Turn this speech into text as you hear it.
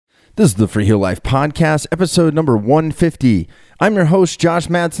This is the Freeheel Life Podcast, episode number 150. I'm your host, Josh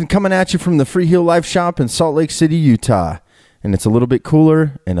Madsen, coming at you from the Freeheel Life shop in Salt Lake City, Utah. And it's a little bit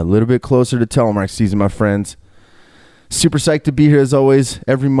cooler and a little bit closer to Telemark season, my friends. Super psyched to be here as always,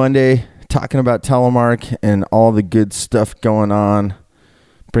 every Monday, talking about Telemark and all the good stuff going on,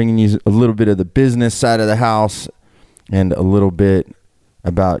 bringing you a little bit of the business side of the house and a little bit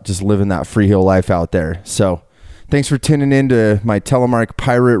about just living that Freeheel life out there. So thanks for tuning in to my Telemark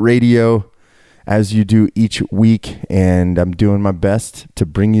Pirate Radio as you do each week, and I'm doing my best to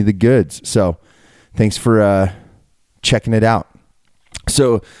bring you the goods. So thanks for checking it out.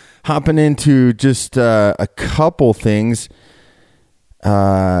 So hopping into just a couple things.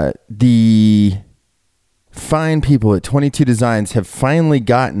 The fine people at 22 Designs have finally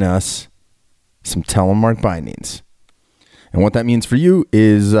gotten us some Telemark bindings. And what that means for you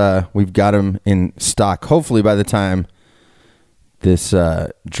is we've got them in stock, hopefully by the time this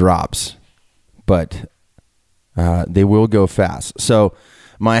drops. But they will go fast. So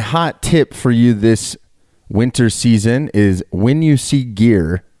my hot tip for you this winter season is when you see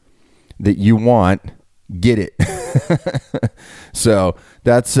gear that you want, get it. So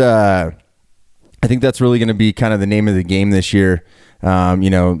that's I think that's really going to be kind of the name of the game this year.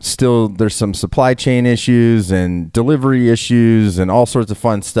 Still there's some supply chain issues and delivery issues and all sorts of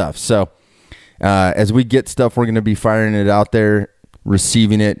fun stuff. So as we get stuff, we're going to be firing it out there,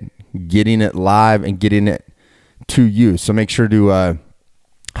 receiving it, getting it live, and getting it to you. So make sure to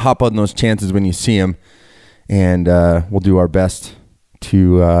hop on those chances when you see them, and we'll do our best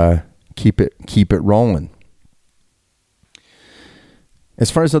to keep it rolling. As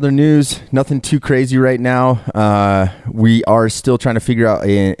far as other news, nothing too crazy right now. We are still trying to figure out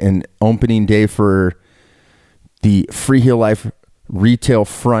an opening day for the Freeheel Life retail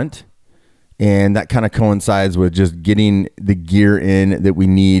front, and that kind of coincides with just getting the gear in that we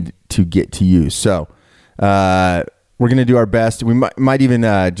need to get to you. So we're going to do our best. We might even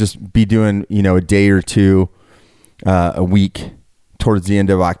just be doing a day or two a week towards the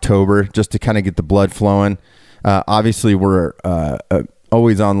end of October, just to kind of get the blood flowing. Obviously, we're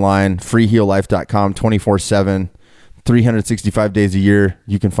always online, freeheellife.com, 24/7, 365 days a year.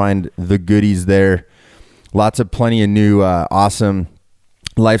 You can find the goodies there. Plenty of new, awesome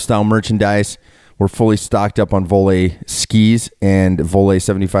lifestyle merchandise. We're fully stocked up on Volley skis and Volley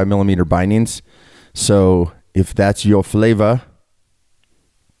 75 millimeter bindings. So if that's your flavor,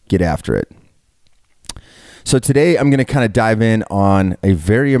 get after it. So today I'm going to kind of dive in on a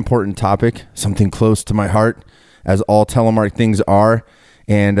very important topic, something close to my heart, as all Telemark things are,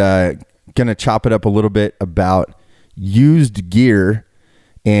 and going to chop it up a little bit about used gear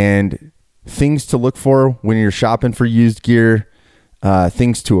and things to look for when you're shopping for used gear,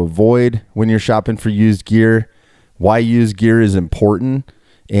 things to avoid when you're shopping for used gear, why used gear is important,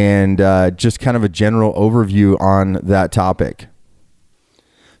 and just kind of a general overview on that topic.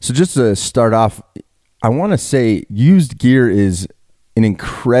 So just to start off, I want to say used gear is an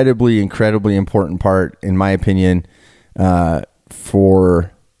incredibly important part, in my opinion,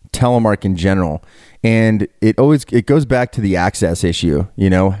 for Telemark in general. And it goes back to the access issue.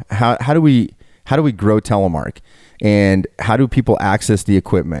 How do we grow Telemark, and how do people access the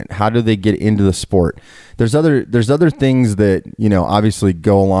equipment? How do they get into the sport? There's other things that obviously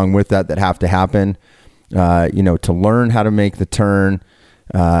go along with that have to happen. To learn how to make the turn,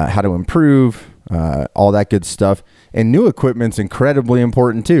 how to improve, all that good stuff. And new equipment's incredibly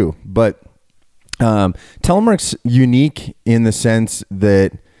important too. But Telemark's unique in the sense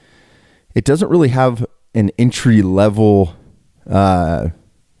that it doesn't really have an entry-level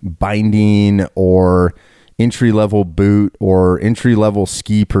binding or entry-level boot or entry-level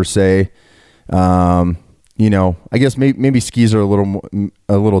ski per se. I guess maybe skis are a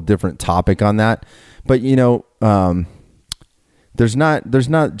little different topic on that. But there's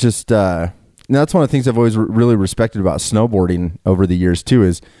not just that's one of the things I've always really respected about snowboarding over the years too,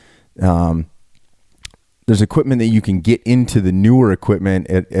 is there's equipment that you can get into the newer equipment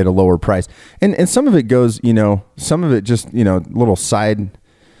at a lower price. And some of it goes, some of it just, little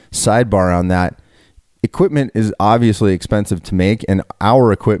sidebar on that. Equipment is obviously expensive to make, and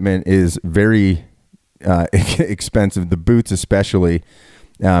our equipment is very expensive, the boots especially.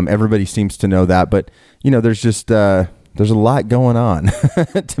 Everybody seems to know that, but there's just there's a lot going on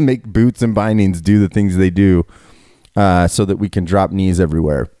to make boots and bindings do the things they do, so that we can drop knees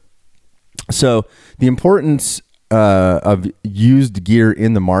everywhere. So the importance of used gear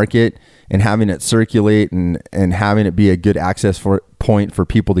in the market and having it circulate and having it be a good access point for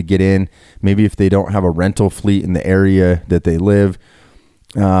people to get in, maybe if they don't have a rental fleet in the area that they live,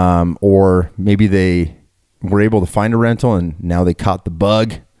 or maybe they were able to find a rental and now they caught the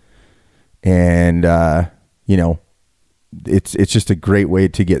bug and you know, it's just a great way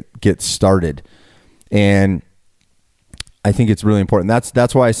to get started. And I think it's really important.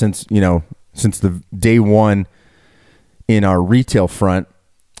 That's why since the day one in our retail front,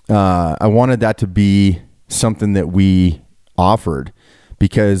 I wanted that to be something that we offered,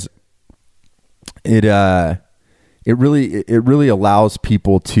 because it really allows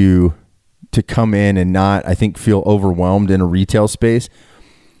people to come in and not, I think, feel overwhelmed in a retail space.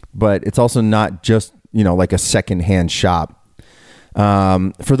 But it's also not just, like a secondhand shop.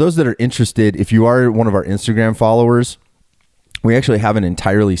 For those that are interested, if you are one of our Instagram followers, we actually have an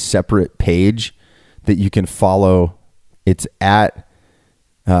entirely separate page that you can follow. It's at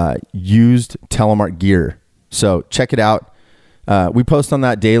used Telemark gear. So check it out. We post on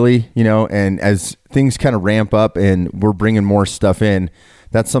that daily, and as things kind of ramp up and we're bringing more stuff in,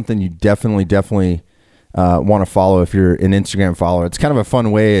 that's something you definitely want to follow if you're an Instagram follower. It's kind of a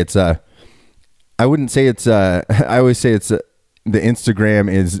fun way. It's I wouldn't say it's I always say it's the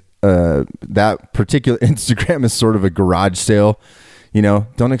Instagram is that particular Instagram is sort of a garage sale.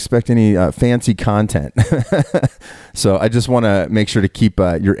 Don't expect any fancy content. So I just want to make sure to keep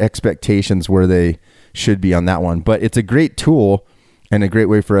your expectations where they should be on that one. But it's a great tool and a great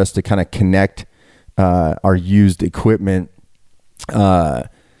way for us to kind of connect our used equipment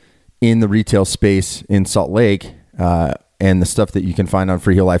in the retail space in Salt Lake, and the stuff that you can find on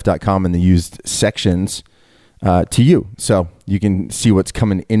freeheellife.com in the used sections to you. So you can see what's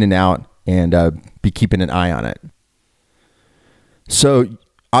coming in and out and be keeping an eye on it. So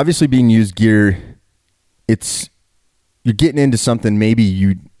obviously being used gear, you're getting into something maybe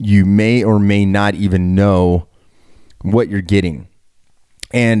you may or may not even know what you're getting.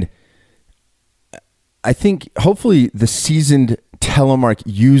 And I think hopefully the seasoned Telemark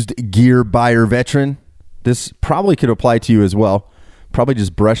used gear buyer veteran, this probably could apply to you as well. Probably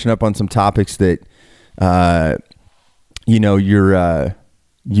just brushing up on some topics that you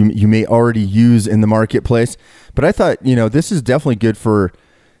may already use in the marketplace. But I thought, this is definitely good for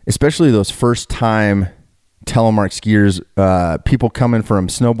especially those first time Telemark skiers, people coming from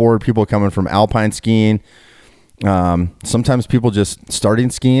snowboard, people coming from alpine skiing. Sometimes people just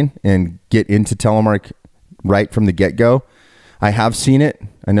starting skiing and get into Telemark right from the get-go. I have seen it.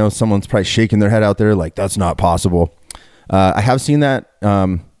 I know someone's probably shaking their head out there like, that's not possible. I have seen that,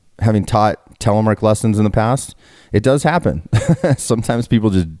 having taught Telemark lessons in the past. It does happen. Sometimes people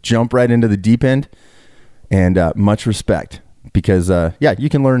just jump right into the deep end, and much respect, because you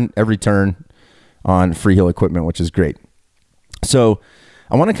can learn every turn on Freeheel equipment, which is great. So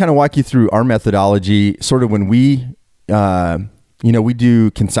I want to kind of walk you through our methodology, sort of when we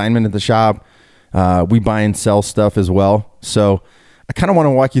do consignment at the shop. We buy and sell stuff as well. So I kind of want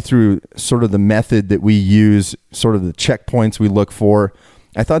to walk you through sort of the method that we use, sort of the checkpoints we look for.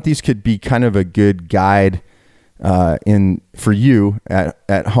 I thought these could be kind of a good guide for you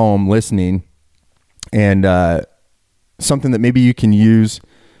at home listening, and something that maybe you can use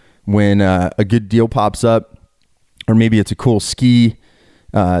when a good deal pops up, or maybe it's a cool ski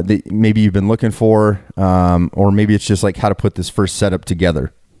that maybe you've been looking for, or maybe it's just like how to put this first setup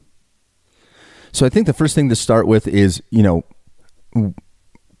together. So I think the first thing to start with is,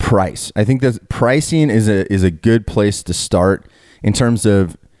 price. I think that pricing is a good place to start in terms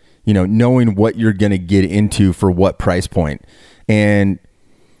of, knowing what you're going to get into for what price point. And,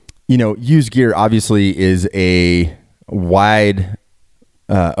 used gear obviously is a wide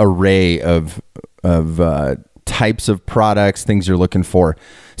array of types of products, things you're looking for.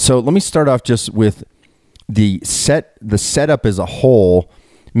 So let me start off just with the setup as a whole,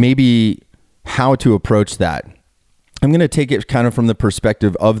 maybe how to approach that. I'm going to take it kind of from the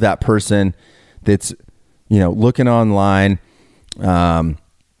perspective of that person that's, looking online.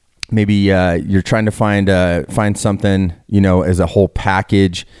 Maybe you're trying to find something, as a whole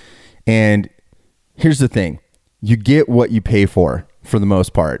package. And here's the thing. You get what you pay for the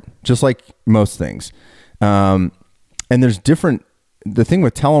most part, just like most things. And there's the thing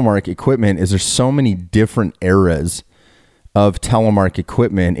with Telemark equipment is there's so many different eras of Telemark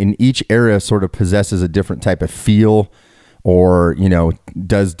equipment, and each era sort of possesses a different type of feel, or,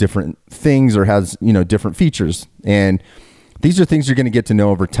 does different things, or has, different features. And these are things you're going to get to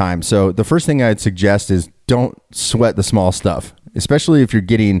know over time. So the first thing I'd suggest is don't sweat the small stuff, especially if you're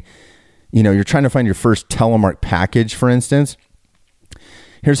getting, you're trying to find your first Telemark package, for instance.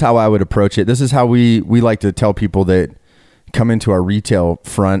 Here's how I would approach it. This is how we like to tell people that come into our retail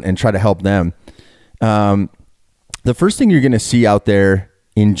front and try to help them. The first thing you're going to see out there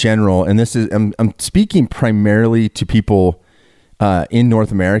in general, and this is, I'm speaking primarily to people in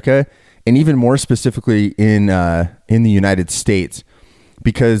North America, and even more specifically in the United States.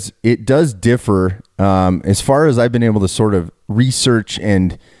 because it does differ. As far as I've been able to sort of research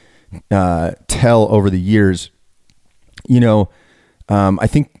and tell over the years, I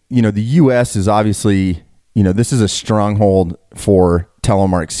think, the U.S. is obviously, this is a stronghold for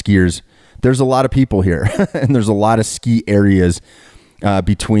Telemark skiers. There's a lot of people here and there's a lot of ski areas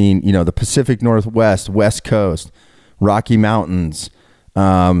between, the Pacific Northwest, West Coast, Rocky Mountains,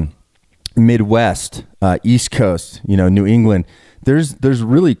 Midwest, East Coast, New England. There's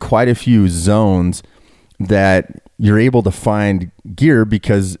really quite a few zones that you're able to find gear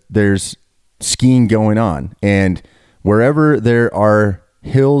because there's skiing going on. And wherever there are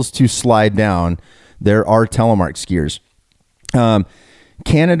hills to slide down, there are Telemark skiers.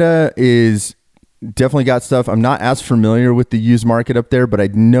 Canada is definitely got stuff. I'm not as familiar with the used market up there, but I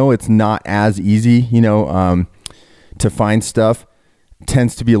know it's not as easy, to find stuff. It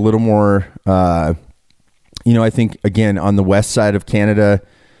tends to be a little more, I think, again, on the west side of Canada,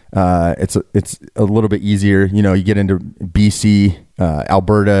 it's a little bit easier. You get into BC,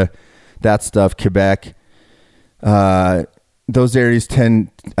 Alberta, that stuff, Quebec. Those areas tend,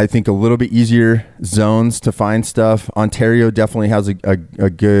 I think, a little bit easier zones to find stuff. Ontario definitely has a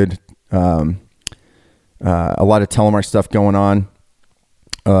good, a lot of Telemark stuff going on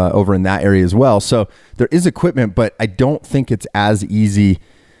over in that area as well. So there is equipment, but I don't think it's as easy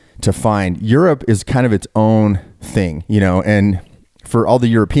to find. Europe is kind of its own thing, and for all the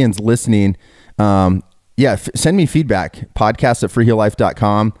Europeans listening, send me feedback,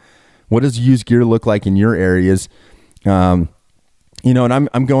 podcast@freeheellife.com. What does used gear look like in your areas? And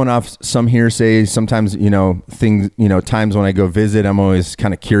I'm going off some hearsay. Sometimes, things, times when I go visit, I'm always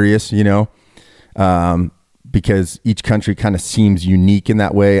kind of curious, because each country kind of seems unique in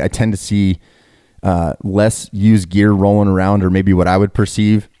that way. I tend to see less used gear rolling around, or maybe what I would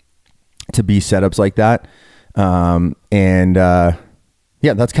perceive to be setups like that. That's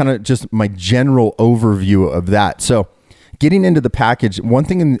kind of just my general overview of that. So getting into the package, one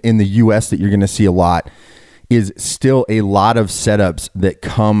thing in the US that you're going to see a lot is still a lot of setups that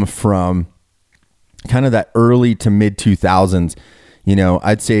come from kind of that early to mid 2000s.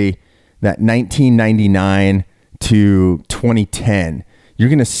 I'd say that 1999 to 2010, you're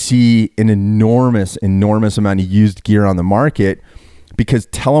going to see an enormous amount of used gear on the market, because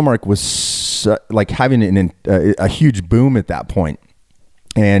Telemark was having a huge boom at that point.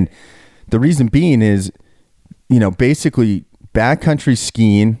 And the reason being is, basically backcountry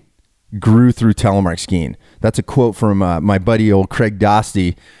skiing grew through Telemark skiing. That's a quote from my buddy, old Craig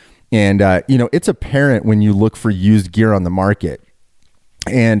Dosty. And, it's apparent when you look for used gear on the market.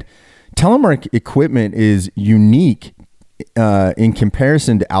 And Telemark equipment is unique in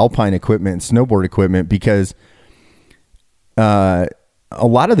comparison to alpine equipment and snowboard equipment, because a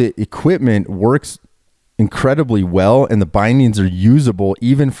lot of the equipment works incredibly well and the bindings are usable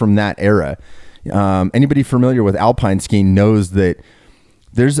even from that era. Anybody familiar with alpine skiing knows that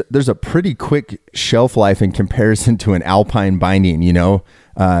there's a pretty quick shelf life in comparison to an alpine binding.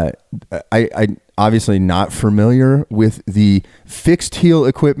 I obviously not familiar with the fixed heel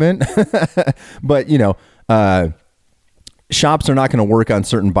equipment, but shops are not going to work on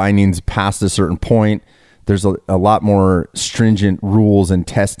certain bindings past a certain point. There's a lot more stringent rules and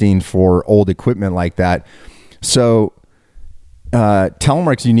testing for old equipment like that. So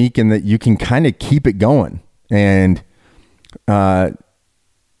Telemark's unique in that you can kind of keep it going, and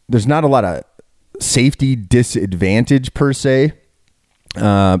there's not a lot of safety disadvantage per se,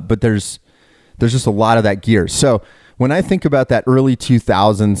 but there's just a lot of that gear. So when I think about that early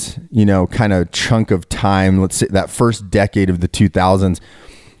 2000s, kind of chunk of time, let's say that first decade of the 2000s,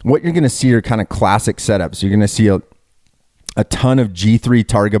 what you're going to see are kind of classic setups. You're going to see a ton of G3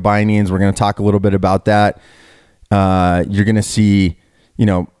 Targa bindings. We're going to talk a little bit about that. You're going to see,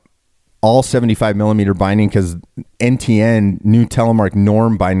 all 75 millimeter binding, because NTN, new Telemark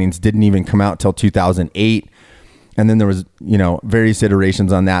norm bindings, didn't even come out till 2008. And then there was, various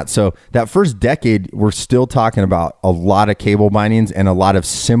iterations on that. So that first decade, we're still talking about a lot of cable bindings and a lot of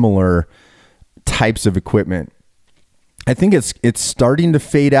similar types of equipment. I think it's starting to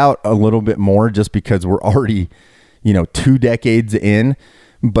fade out a little bit more just because we're already, 2 decades in.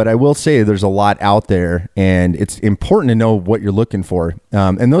 But I will say there's a lot out there, and it's important to know what you're looking for.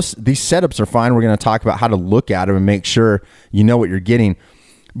 And these setups are fine. We're going to talk about how to look at them and make sure you know what you're getting.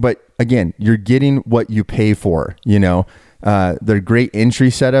 But again, you're getting what you pay for. They're great entry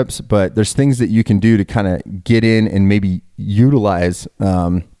setups, but there's things that you can do to kind of get in and maybe utilize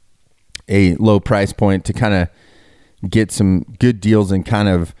a low price point to kind of get some good deals and kind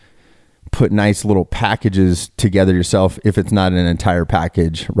of put nice little packages together yourself if it's not an entire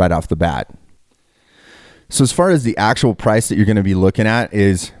package right off the bat. So as far as the actual price that you're going to be looking at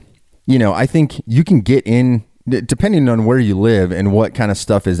is, I think you can get in, depending on where you live and what kind of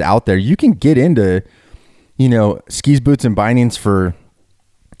stuff is out there, you can get into, skis, boots, and bindings for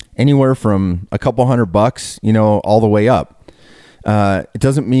anywhere from a couple $100, all the way up. It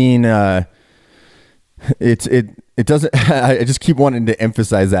doesn't mean, it doesn't, I just keep wanting to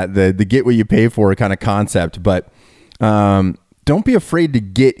emphasize that the get what you pay for kind of concept, but, don't be afraid to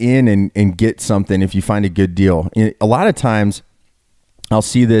get in and get something if you find a good deal. A lot of times I'll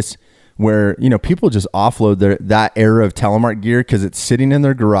see this where, people just offload that era of Telemark gear because it's sitting in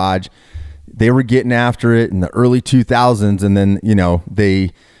their garage. They were getting after it in the early 2000s, and then,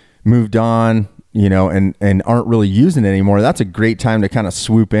 they moved on, and aren't really using it anymore. That's a great time to kind of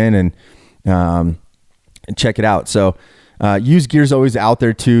swoop in and check it out. So, used gear is always out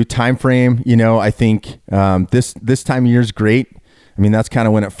there too. Time frame, I think this time of year is great. I mean, that's kind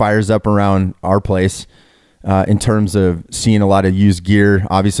of when it fires up around our place in terms of seeing a lot of used gear.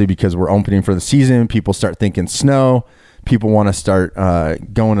 Obviously, because we're opening for the season, people start thinking snow. People want to start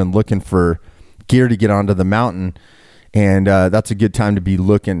going and looking for gear to get onto the mountain, and that's a good time to be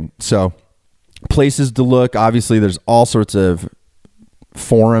looking. So, places to look. Obviously, there's all sorts of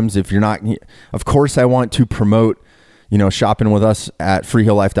forums. If you're not, of course, I want to promote shopping with us at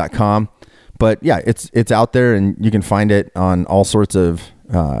freeheellife.com. But yeah, it's out there, and you can find it on all sorts of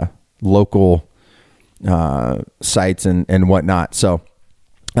local sites and whatnot. So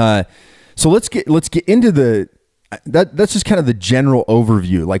let's get into that's just kind of the general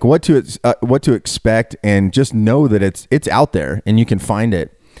overview, like what to expect, and just know that it's out there and you can find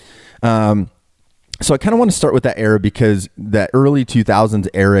it. So I kind of want to start with that era, because that early 2000s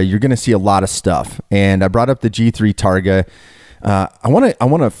era, you're going to see a lot of stuff. And I brought up the G3 Targa. I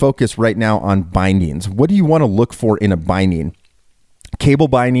want to focus right now on bindings. What do you want to look for in a binding? Cable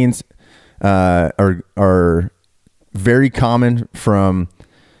bindings are very common from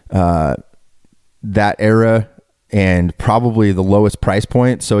that era, and probably the lowest price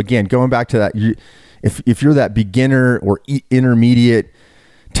point. So again, going back to that, if you're that beginner or intermediate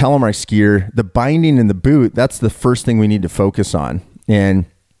Telemark skier, the binding and the boot, that's the first thing we need to focus on. And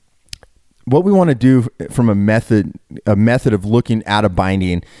what we want to do from a method of looking at a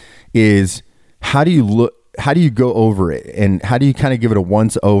binding is, how do you go over it, and how do you kind of give it a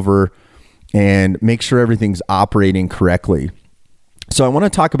once over and make sure everything's operating correctly. So I want to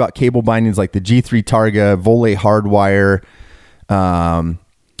talk about cable bindings like the G3 Targa, Volley Hardwire,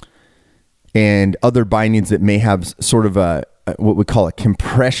 and other bindings that may have sort of what we call a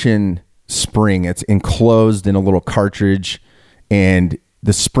compression spring. It's enclosed in a little cartridge, and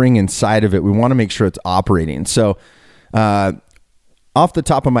the spring inside of it, we want to make sure it's operating. So off the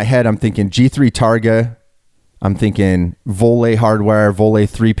top of my head, I'm thinking G3 Targa, I'm thinking Volley Hardwire, Volley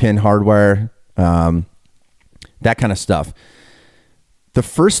 3-pin hardwire, that kind of stuff. The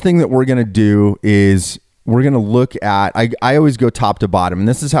first thing that we're going to do is we're going to look at, I always go top to bottom, and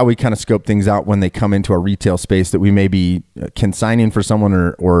this is how we kind of scope things out when they come into our retail space that we may be consigning for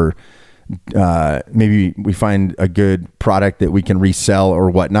someone, or maybe we find a good product that we can resell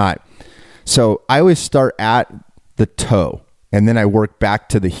or whatnot. So I always start at the toe, and then I work back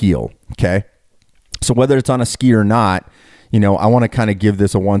to the heel. Okay. So whether it's on a ski or not, I want to kind of give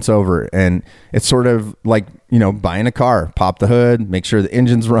this a once over, and it's sort of like, buying a car, pop the hood, make sure the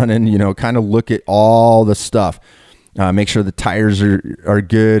engine's running, kind of look at all the stuff, make sure the tires are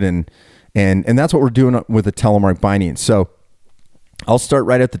good. And that's what we're doing with the Telemark binding. So I'll start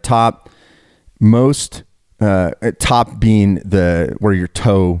right at the top, top being where your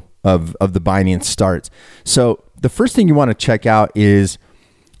toe of the binding starts. So the first thing you want to check out is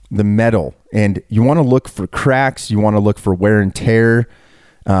the metal, and you want to look for cracks. You want to look for wear and tear,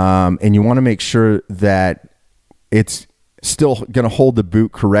 and you want to make sure that it's still going to hold the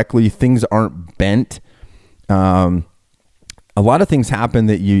boot correctly. Things aren't bent. A lot of things happen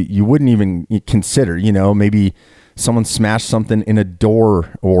that you wouldn't even consider. Maybe someone smashed something in a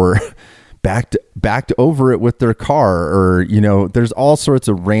door, or backed over it with their car, or there's all sorts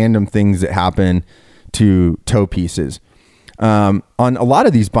of random things that happen to toe pieces. On a lot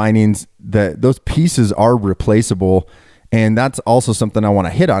of these bindings, those pieces are replaceable, and that's also something I want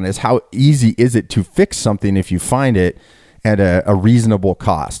to hit on, is how easy is it to fix something if you find it at a reasonable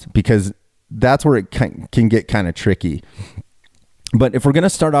cost, because that's where it can get kind of tricky. But if we're going to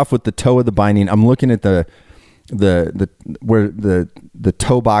start off with the toe of the binding, I'm looking at where the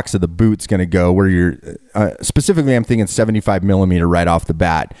toe box of the boot's going to go, where you're specifically, I'm thinking 75 millimeter right off the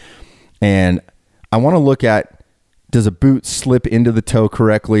bat, and I want to look at, does a boot slip into the toe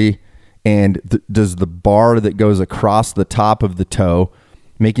correctly? And does the bar that goes across the top of the toe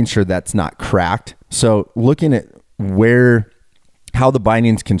making sure that's not cracked. So looking at how the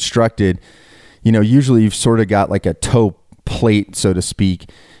binding's constructed, usually you've sort of got like a toe plate, so to speak,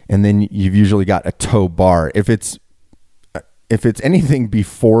 and then you've usually got a toe bar. If it's anything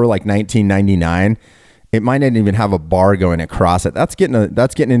before like 1999, it might not even have a bar going across it. That's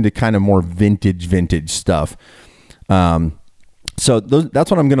getting into kind of more vintage stuff. So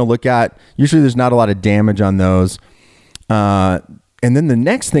that's what I'm going to look at. Usually there's not a lot of damage on those. And then the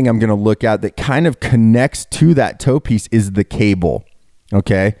next thing I'm going to look at that kind of connects to that toe piece is the cable.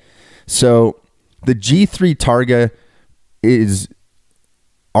 Okay. So the G3 Targa is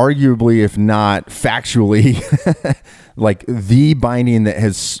arguably, if not factually, like the binding that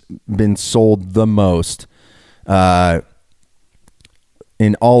has been sold the most in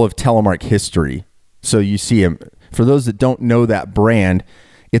all of Telemark history. So you see them. For those that don't know that brand,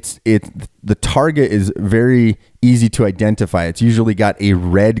 the Targa is very easy to identify. It's usually got a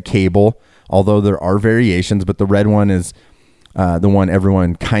red cable, although there are variations, but the red one is the one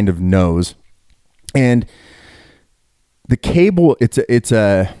everyone kind of knows. And the cable, it's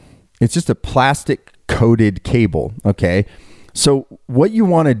just a plastic coated cable. Okay. So what you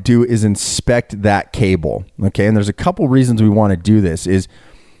want to do is inspect that cable. Okay. And there's a couple reasons we want to do this is,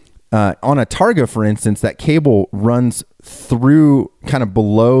 on a Targa, for instance, that cable runs through kind of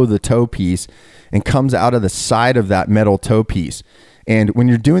below the toe piece and comes out of the side of that metal toe piece. And when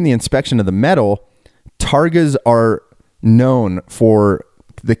you're doing the inspection of the metal, Targas are known for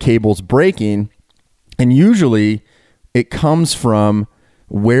the cables breaking, and usually it comes from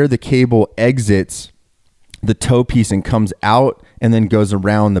where the cable exits the toe piece and comes out and then goes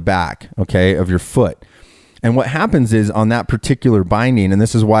around the back, okay, of your foot. And what happens is on that particular binding, and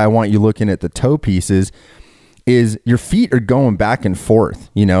this is why I want you looking at the toe pieces, is your feet are going back and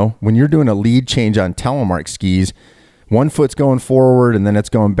forth. When you're doing a lead change on Telemark skis, one foot's going forward and then it's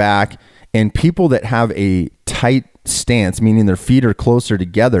going back. And people that have a tight stance, meaning their feet are closer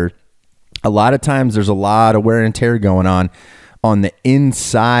together, a lot of times there's a lot of wear and tear going on the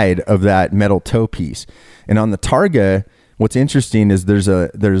inside of that metal toe piece. And on the Targa, what's interesting is there's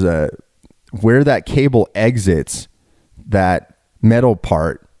a where that cable exits that metal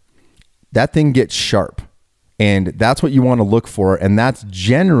part, that thing gets sharp. And that's what you want to look for. And that's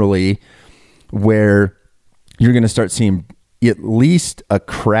generally where you're going to start seeing at least a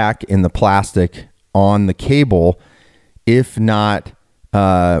crack in the plastic on the cable, if not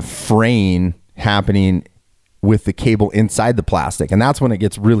fraying happening with the cable inside the plastic. And that's when it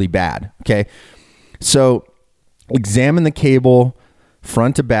gets really bad. Okay. So examine the cable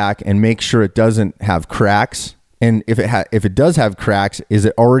front to back and make sure it doesn't have cracks. And if it does have cracks, is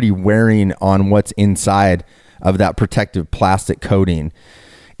it already wearing on what's inside of that protective plastic coating?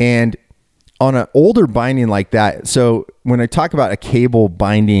 And on an older binding like that, so when I talk about a cable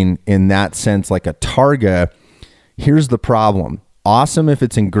binding in that sense, like a Targa, here's the problem. Awesome if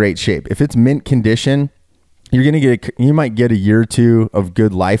it's in great shape. If it's mint condition, you might get a year or two of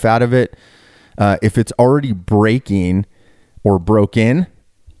good life out of it. If it's already breaking or broken,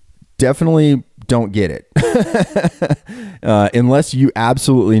 definitely don't get it unless you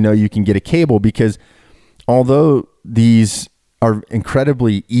absolutely know you can get a cable, because although these are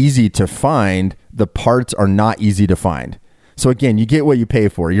incredibly easy to find, the parts are not easy to find. So again, you get what you pay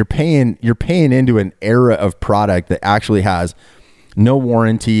for. You're paying into an era of product that actually has no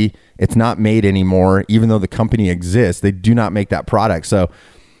warranty. It's not made anymore. Even though the company exists, they do not make that product. So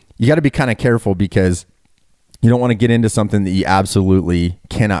you got to be kind of careful, because you don't want to get into something that you absolutely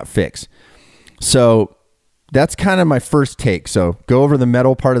cannot fix. So that's kind of my first take. So go over the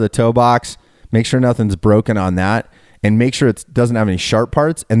metal part of the toe box, make sure nothing's broken on that, and make sure it doesn't have any sharp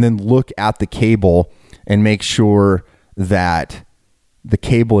parts, and then look at the cable and make sure that the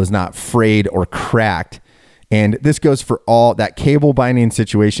cable is not frayed or cracked. And this goes for that cable binding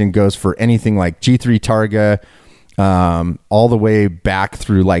situation goes for anything like G3 Targa, all the way back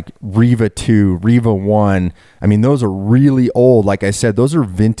through like Riva 2, Riva 1. I mean, those are really old. Like I said, those are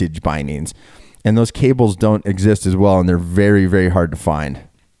vintage bindings, and those cables don't exist as well, and they're very, very hard to find.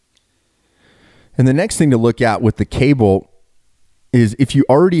 And the next thing to look at with the cable is if you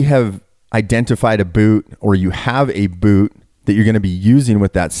already have identified a boot, or you have a boot that you're going to be using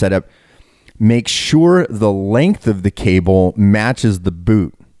with that setup, make sure the length of the cable matches the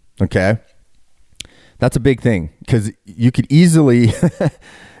boot. Okay. That's a big thing, because you could easily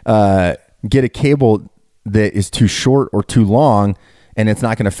get a cable that is too short or too long, and it's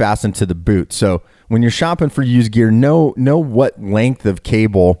not going to fasten to the boot. So when you're shopping for used gear, know what length of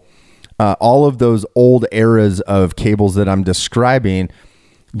cable. All of those old eras of cables that I'm describing,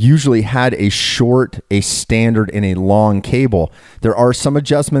 usually had a short, a standard, and a long cable. There are some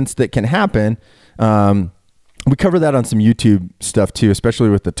adjustments that can happen. We cover that on some YouTube stuff too, especially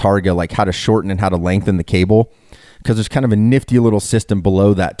with the Targa, like how to shorten and how to lengthen the cable, because there's kind of a nifty little system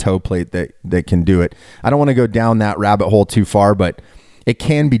below that toe plate that can do it. I don't want to go down that rabbit hole too far, but it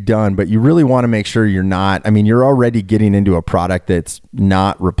can be done. But you really want to make sure you're not, I mean, you're already getting into a product that's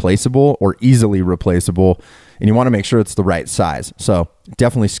not replaceable or easily replaceable, and you want to make sure it's the right size. So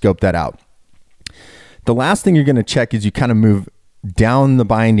definitely scope that out. The last thing you're going to check is you kind of move down the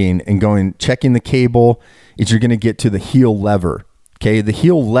binding and going, checking the cable, is you're going to get to the heel lever. Okay. The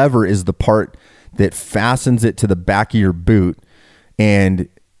heel lever is the part that fastens it to the back of your boot. And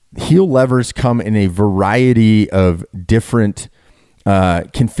heel levers come in a variety of different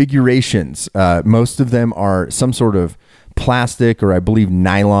configurations. Most of them are some sort of plastic or I believe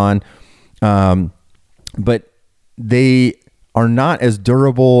nylon. But they are not as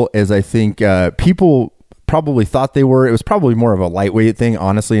durable as I think people probably thought they were. It was probably more of a lightweight thing,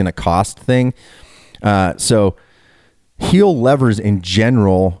 honestly, and a cost thing. So heel levers in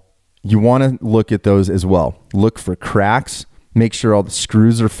general, you want to look at those as well. Look for cracks. Make sure all the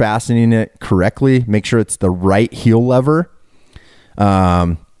screws are fastening it correctly. Make sure it's the right heel lever.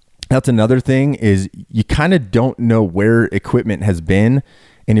 That's another thing, is you kind of don't know where equipment has been.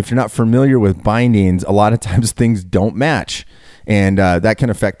 And if you're not familiar with bindings, a lot of times things don't match, and that can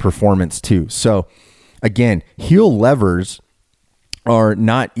affect performance too. So again, heel levers are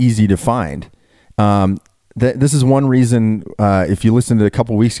not easy to find. This is one reason, if you listened to a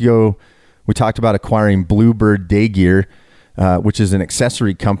couple weeks ago, we talked about acquiring Bluebird Day Gear, which is an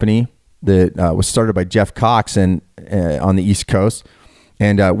accessory company that was started by Jeff Cox and on the East Coast.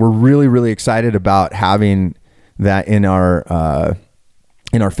 And we're really, really excited about having that in our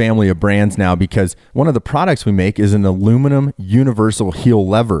family of brands now, because one of the products we make is an aluminum universal heel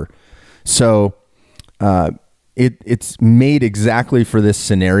lever. So it's made exactly for this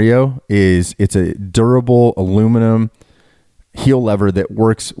scenario. It's a durable aluminum heel lever that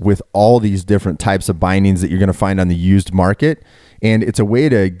works with all these different types of bindings that you're going to find on the used market. And it's a way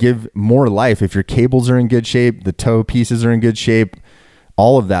to give more life. If your cables are in good shape, the toe pieces are in good shape,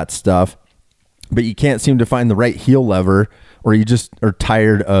 all of that stuff, but you can't seem to find the right heel lever, or you just are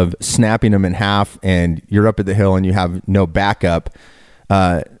tired of snapping them in half and you're up at the hill and you have no backup.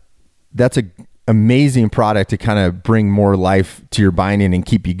 That's an amazing product to kind of bring more life to your binding and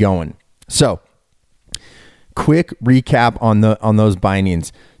keep you going. So quick recap on those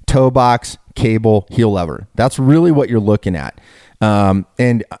bindings: toe box, cable, heel lever. That's really what you're looking at.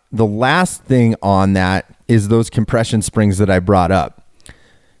 And the last thing on that is those compression springs that I brought up.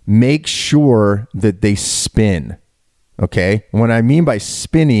 Make sure that they spin. Okay. What I mean by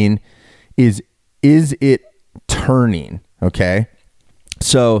spinning is it turning? Okay.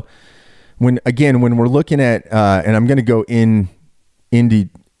 So when we're looking at, and I'm going to go into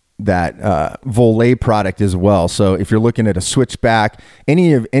that Volet product as well. So if you're looking at a switchback,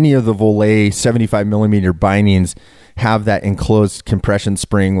 any of the Volet 75 millimeter bindings have that enclosed compression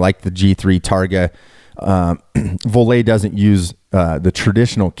spring like the G3 Targa. Volet doesn't use the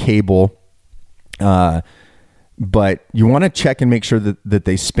traditional cable, but you want to check and make sure that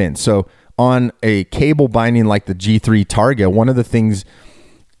they spin. So on a cable binding like the G3 Targa, one of the things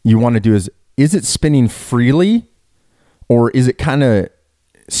you want to do is it spinning freely, or is it kind of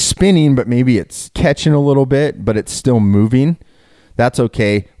spinning, but maybe it's catching a little bit, but it's still moving? That's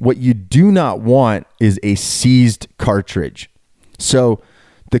okay. What you do not want is a seized cartridge. So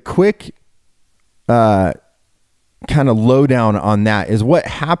the quick kind of lowdown on that is what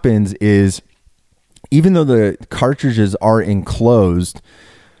happens is, even though the cartridges are enclosed,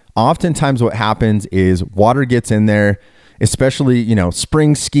 oftentimes what happens is water gets in there, especially,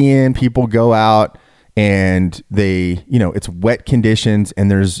 spring skiing, people go out and they, it's wet conditions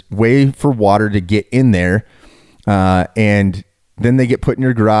and there's way for water to get in there. And then they get put in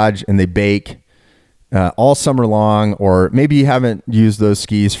your garage and they bake all summer long, or maybe you haven't used those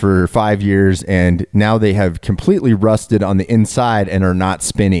skis for 5 years and now they have completely rusted on the inside and are not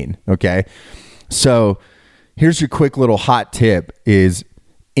spinning. Okay. So here's your quick little hot tip is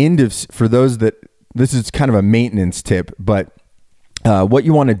for those that, this is kind of a maintenance tip, but what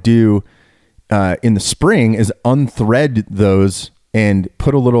you want to do in the spring is unthread those and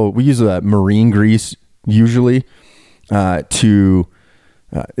put we use a marine grease usually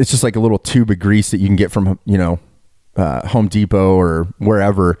it's just like a little tube of grease that you can get from, Home Depot or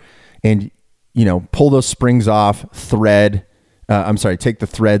wherever, and, pull those springs off, take the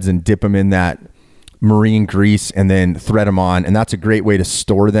threads and dip them in that marine grease and then thread them on. And that's a great way to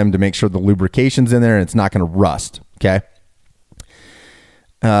store them, to make sure the lubrication's in there and it's not going to rust. Okay.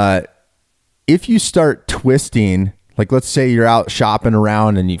 if you start twisting, like let's say you're out shopping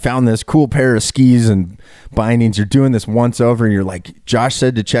around and you found this cool pair of skis and bindings, you're doing this once over and you're like, Josh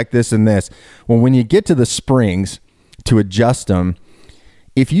said to check this and this. Well, when you get to the springs to adjust them,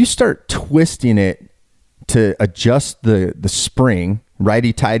 if you start twisting it to adjust the spring,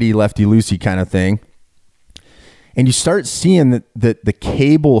 righty-tighty, lefty-loosey kind of thing, and you start seeing that the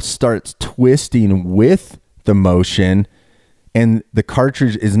cable starts twisting with the motion and the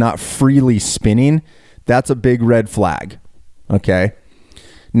cartridge is not freely spinning, that's a big red flag. Okay.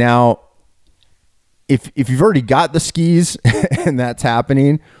 Now, if you've already got the skis and that's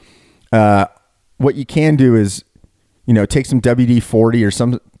happening, what you can do is, take some WD-40 or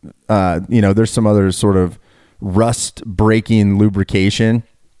some, there's some other sort of rust breaking lubrication.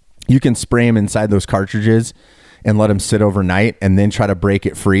 You can spray them inside those cartridges and let them sit overnight and then try to break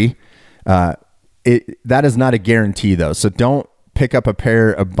it free. That is not a guarantee though. So don't pick up a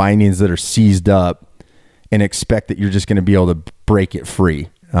pair of bindings that are seized up and expect that you're just going to be able to break it free.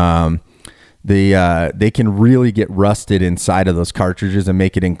 They can really get rusted inside of those cartridges and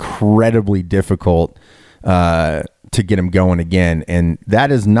make it incredibly difficult to get them going again. And that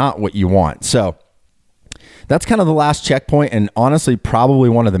is not what you want. So that's kind of the last checkpoint. And honestly, probably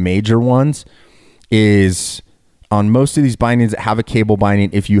one of the major ones is on most of these bindings that have a cable binding,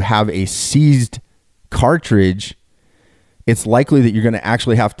 if you have a seized cartridge, it's likely that you're going to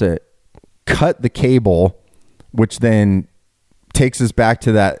actually have to cut the cable, which then takes us back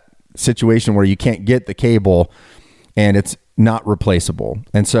to that situation where you can't get the cable and it's not replaceable.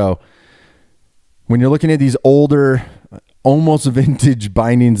 And so when you're looking at these older, almost vintage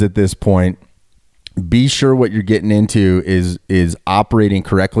bindings at this point, be sure what you're getting into is operating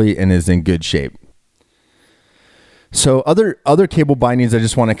correctly and is in good shape. So other cable bindings I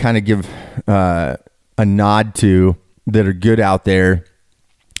just want to kind of give a nod to that are good out there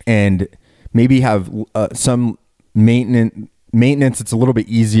and maybe have some maintenance it's a little bit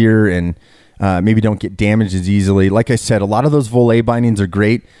easier and maybe don't get damaged as easily. Like I said, a lot of those Volet bindings are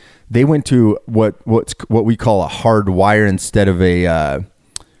great. They went to what we call a hard wire instead of a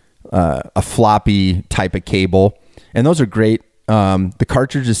floppy type of cable, and those are great. The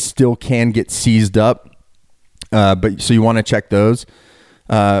cartridges still can get seized up, but so you want to check those.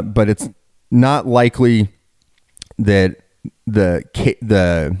 But it's not likely that I'm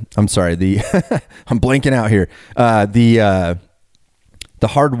blanking out here. The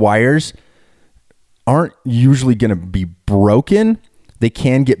hard wires aren't usually going to be broken. They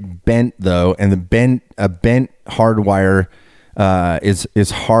can get bent though, and a bent hard wire is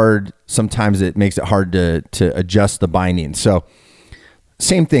hard. Sometimes it makes it hard to adjust the binding. So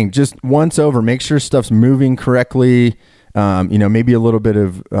same thing, just once over, make sure stuff's moving correctly. Maybe a little bit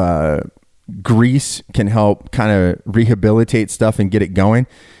of grease can help kind of rehabilitate stuff and get it going.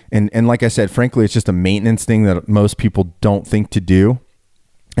 And like I said, frankly, it's just a maintenance thing that most people don't think to do.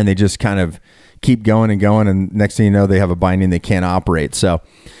 And they just kind of keep going and going. And next thing you know, they have a binding they can't operate. So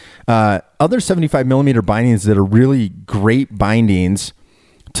other 75 millimeter bindings that are really great bindings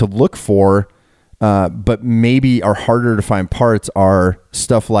to look for, but maybe are harder to find parts, are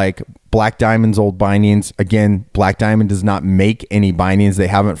stuff like Black Diamond's old bindings. Again, Black Diamond does not make any bindings. They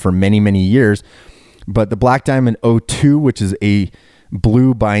haven't for many, many years. But the Black Diamond 02, which is a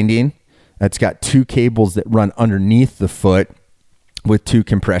blue binding, it's got two cables that run underneath the foot with two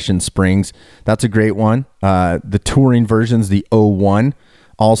compression springs. That's a great one. The touring versions, the 01,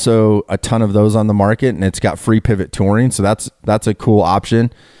 also a ton of those on the market, and it's got free pivot touring. So that's a cool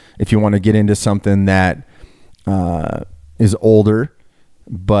option if you want to get into something that is older,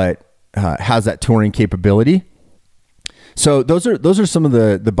 but has that touring capability. So those are some of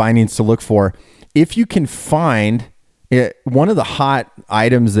the bindings to look for. If you can find it, one of the hot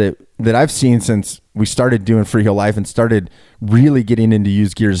items that I've seen since we started doing Freeheel Life and started really getting into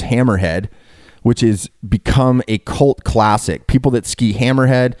used gears, Hammerhead, which has become a cult classic. People that ski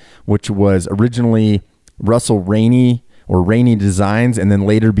Hammerhead, which was originally Russell Rainey or Rainey Designs, and then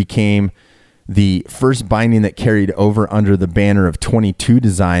later became the first binding that carried over under the banner of 22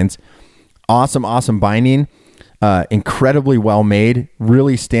 Designs. Awesome binding, incredibly well made,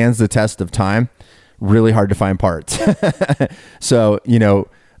 really stands the test of time, really hard to find parts. So,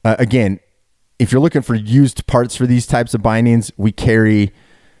 again, if you're looking for used parts for these types of bindings, we carry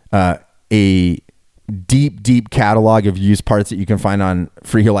a deep catalog of used parts that you can find on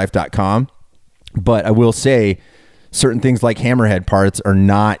freeheellife.com. But I will say certain things like Hammerhead parts are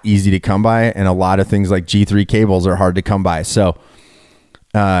not easy to come by, and a lot of things like G3 cables are hard to come by. So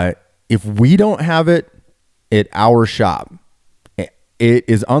if we don't have it at our shop, it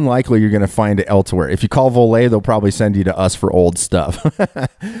is unlikely you're going to find it elsewhere. If you call Volet, they'll probably send you to us for old stuff.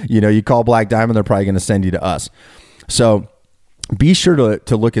 You call Black Diamond, they're probably going to send you to us. So be sure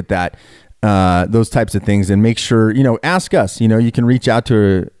to look at that, those types of things, and make sure, ask us. You can reach out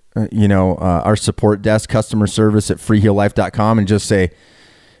to, our support desk, customer service at freeheellife.com, and just say,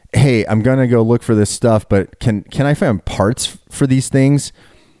 hey, I'm going to go look for this stuff, but can I find parts for these things?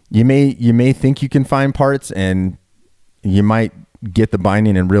 You may think you can find parts, and you might get the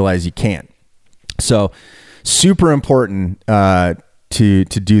binding and realize you can't. So super important to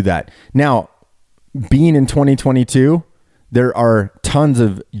do that. Now, being in 2022, there are tons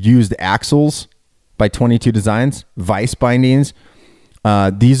of used axles by 22 Designs, vice bindings.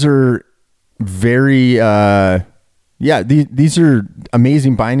 These are very, these are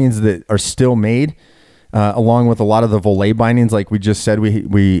amazing bindings that are still made, along with a lot of the Volet bindings, like we just said,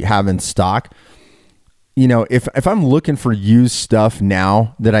 we have in stock. If I'm looking for used stuff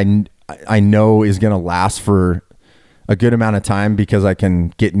now that I know is going to last for a good amount of time because I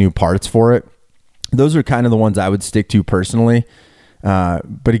can get new parts for it, those are kind of the ones I would stick to personally.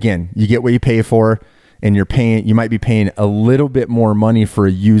 But again, you get what you pay for, and you might be paying a little bit more money for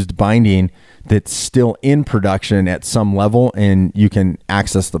a used binding that's still in production at some level, and you can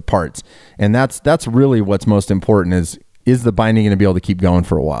access the parts. And that's really what's most important is the binding going to be able to keep going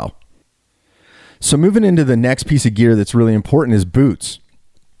for a while. So moving into the next piece of gear that's really important is boots.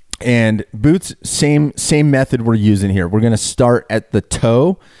 And boots, same method we're using here. We're going to start at the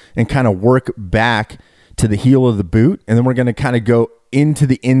toe and kind of work back to the heel of the boot. And then we're going to kind of go into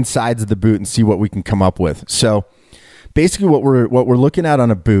the insides of the boot and see what we can come up with. So basically what we're looking at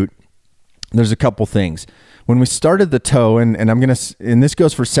on a boot, there's a couple things. When we started the toe, and this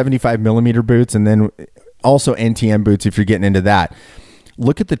goes for 75 millimeter boots, and then also NTM boots if you're getting into that.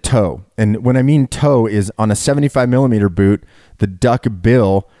 Look at the toe. And when I mean toe is on a 75 millimeter boot, the duck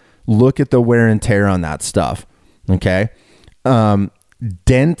bill, look at the wear and tear on that stuff. Okay.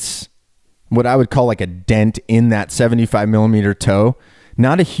 Dents, what I would call like a dent in that 75 millimeter toe,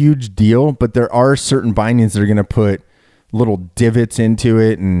 not a huge deal, but there are certain bindings that are going to put little divots into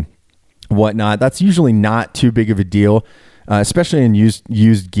it and whatnot. That's usually not too big of a deal. Especially in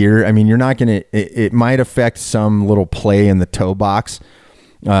used gear. I mean, you're not going to, it might affect some little play in the toe box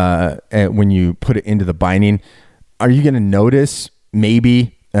when you put it into the binding. Are you going to notice?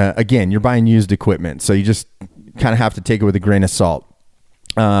 Maybe. Again, you're buying used equipment, so you just kind of have to take it with a grain of salt.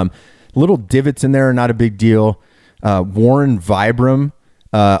 Little divots in there are not a big deal. Worn Vibram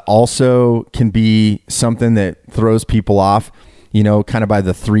also can be something that throws people off, kind of by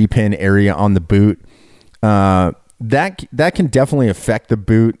the 3-pin area on the boot. That can definitely affect the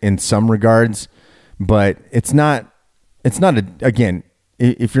boot in some regards, but it's not again,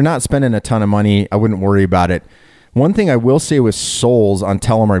 if you're not spending a ton of money, I wouldn't worry about it. One thing I will say with soles on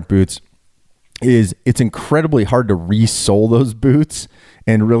Telemark boots is it's incredibly hard to re-sole those boots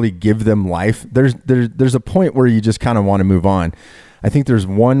and really give them life. There's a point where you just kind of want to move on. I think there's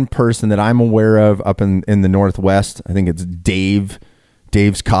one person that I'm aware of up in the Northwest. I think it's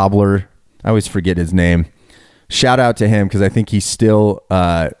Dave's Cobbler. I always forget his name. Shout out to him because I think he still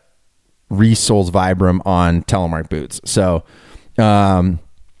resoles Vibram on Telemark boots. So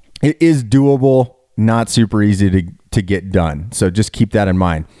it is doable, not super easy to get done. So just keep that in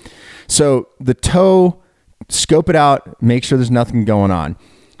mind. So the toe, scope it out, make sure there's nothing going on.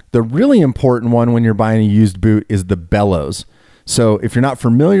 The really important one when you're buying a used boot is the bellows. So if you're not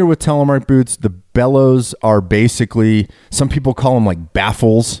familiar with Telemark boots, the bellows are basically, some people call them like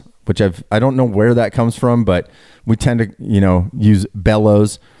baffles, which I don't know where that comes from, but we tend to, use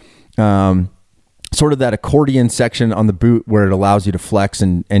bellows. Sort of that accordion section on the boot where it allows you to flex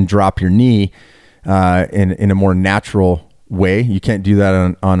and drop your knee in a more natural way. You can't do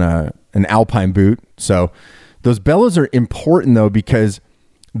that on an Alpine boot. So those bellows are important though, because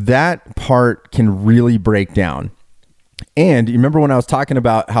that part can really break down. And you remember when I was talking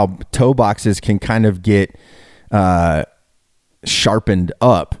about how toe boxes can kind of get sharpened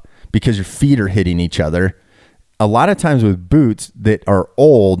up because your feet are hitting each other. A lot of times with boots that are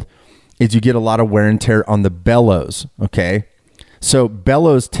old is you get a lot of wear and tear on the bellows. Okay. So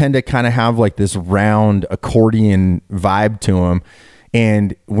bellows tend to kind of have like this round accordion vibe to them.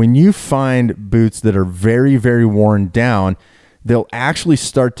 And when you find boots that are very, very worn down, they'll actually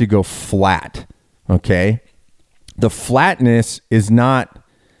start to go flat. Okay. The flatness is not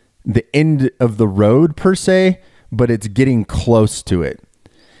the end of the road per se, but it's getting close to it.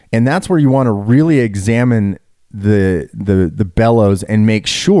 And that's where you want to really examine the bellows and make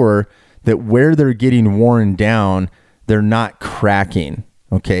sure that where they're getting worn down, they're not cracking,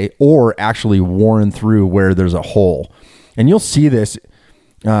 okay, or actually worn through where there's a hole. And you'll see this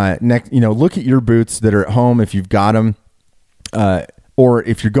next, look at your boots that are at home if you've got them, or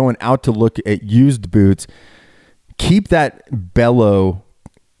if you're going out to look at used boots, keep that bellow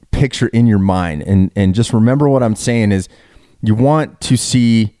picture in your mind, and just remember what I'm saying is you want to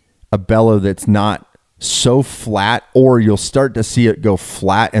see a bellow that's not so flat, or you'll start to see it go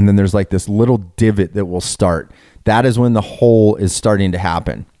flat and then there's like this little divot that will start. That is when the hole is starting to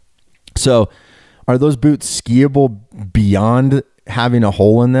happen. So are those boots skiable beyond having a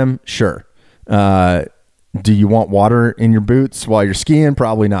hole in them? Sure. Do you want water in your boots while you're skiing?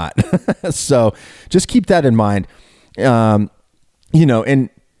 Probably not. So just keep that in mind. And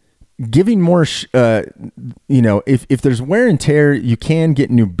giving more, if there's wear and tear, you can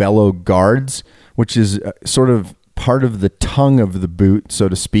get new bellow guards, which is sort of part of the tongue of the boot, so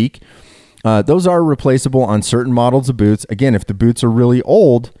to speak. Those are replaceable on certain models of boots. Again, if the boots are really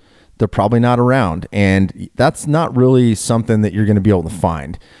old, they're probably not around. And that's not really something that you're going to be able to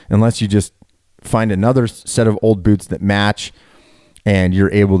find unless you just find another set of old boots that match and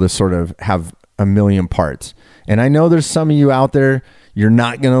you're able to sort of have a million parts. And I know there's some of you out there, you're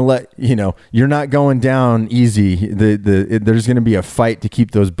not going to you're not going down easy. There's going to be a fight to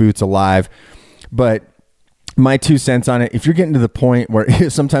keep those boots alive. But my 2 cents on it, if you're getting to the point where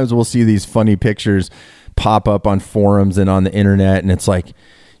sometimes we'll see these funny pictures pop up on forums and on the internet, and it's like,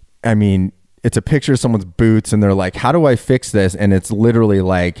 it's a picture of someone's boots and they're like, how do I fix this? And it's literally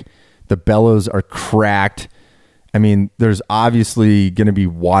like the bellows are cracked. There's obviously going to be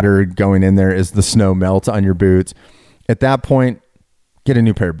water going in there as the snow melts on your boots. At that point, get a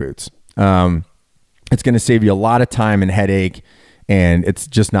new pair of boots. It's going to save you a lot of time and headache, and it's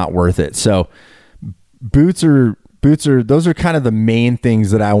just not worth it. So boots are those are kind of the main things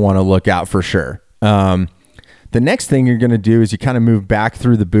that I want to look out for sure. The next thing you're going to do is you kind of move back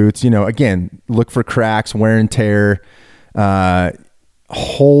through the boots. Again, look for cracks, wear and tear.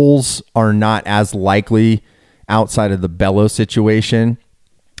 Holes are not as likely outside of the bellow situation.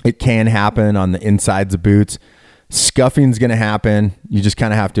 It can happen on the insides of boots. Scuffing is going to happen. You just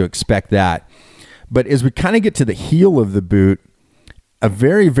kind of have to expect that. But as we kind of get to the heel of the boot, a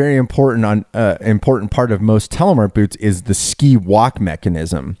very, very important part of most Telemark boots is the ski walk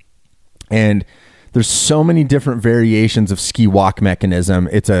mechanism. And there's so many different variations of ski walk mechanism.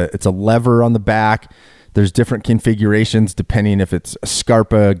 It's a lever on the back. There's different configurations depending if it's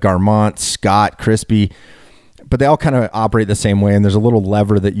Scarpa, Garmont, Scott, Crispy, but they all kind of operate the same way. And there's a little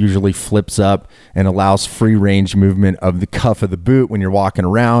lever that usually flips up and allows free range movement of the cuff of the boot when you're walking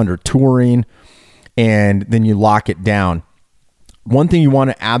around or touring, and then you lock it down. One thing you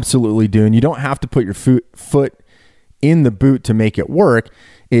want to absolutely do, and you don't have to put your foot in the boot to make it work,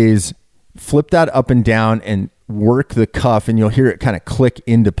 is flip that up and down and work the cuff, and you'll hear it kind of click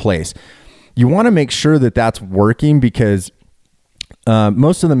into place. You want to make sure that that's working, because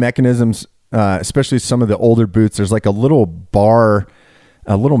most of the mechanisms, especially some of the older boots, there's like a little bar,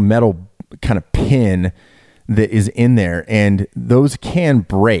 a little metal kind of pin that is in there, and those can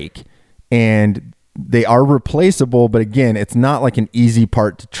break, and they are replaceable. But again, it's not like an easy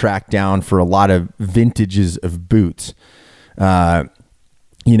part to track down for a lot of vintages of boots.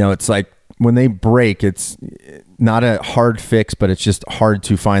 It's like when they break, it's not a hard fix, but it's just hard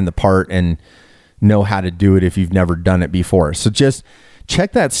to find the part and know how to do it if you've never done it before. So just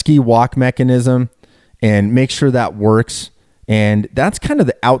check that ski walk mechanism and make sure that works. And that's kind of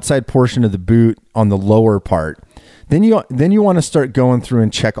the outside portion of the boot on the lower part. Then you want to start going through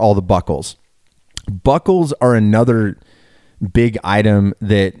and check all the buckles. Buckles are another big item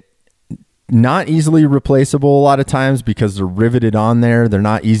that not easily replaceable a lot of times because they're riveted on there. They're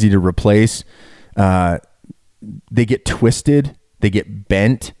not easy to replace. They get twisted. They get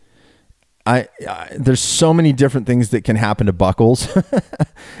bent. There's so many different things that can happen to buckles.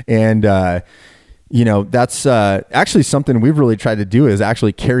 And, that's actually something we've really tried to do, is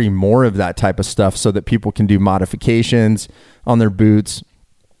actually carry more of that type of stuff so that people can do modifications on their boots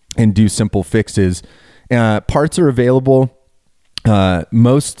and do simple fixes. Parts are available.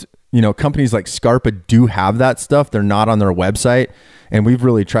 Most companies like Scarpa do have that stuff. They're not on their website, and we've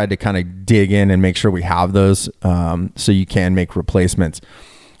really tried to kind of dig in and make sure we have those, so you can make replacements.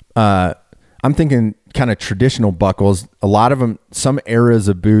 I'm thinking kind of traditional buckles. A lot of them, some eras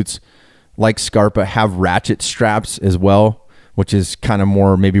of boots like Scarpa have ratchet straps as well, which is kind of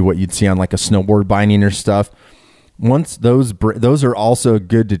more maybe what you'd see on like a snowboard binding or stuff. Once those are also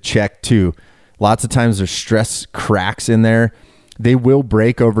good to check too. Lots of times there's stress cracks in there. They will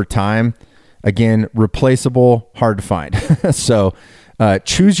break over time. Again, replaceable, hard to find. So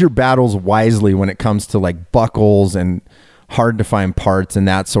choose your battles wisely when it comes to like buckles and hard to find parts and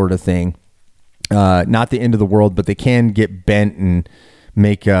that sort of thing. Not the end of the world, but they can get bent and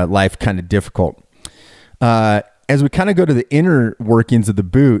make life kind of difficult. As we kind of go to the inner workings of the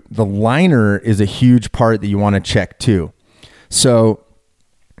boot, the liner is a huge part that you want to check too. So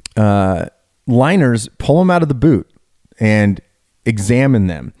liners, pull them out of the boot and examine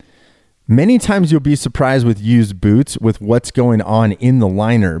them. Many times you'll be surprised with used boots with what's going on in the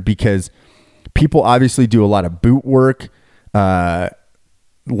liner, because people obviously do a lot of boot work.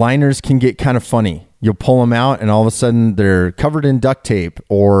 Liners can get kind of funny. You'll pull them out and all of a sudden they're covered in duct tape,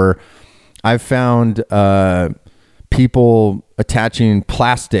 or I've found people attaching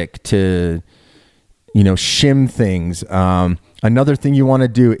plastic to, shim things. Another thing you want to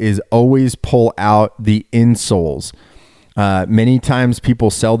do is always pull out the insoles. Many times people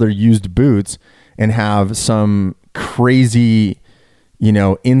sell their used boots and have some crazy,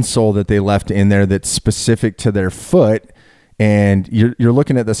 insole that they left in there that's specific to their foot. And you're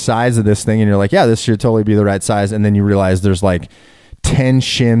looking at the size of this thing and you're like, yeah, this should totally be the right size. And then you realize there's like 10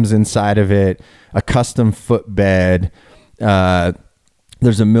 shims inside of it, a custom footbed.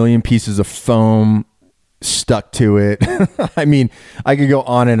 There's a million pieces of foam stuck to it. I mean, I could go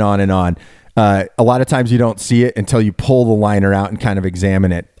on and on and on. A lot of times you don't see it until you pull the liner out and kind of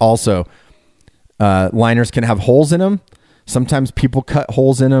examine it. Also, liners can have holes in them. Sometimes people cut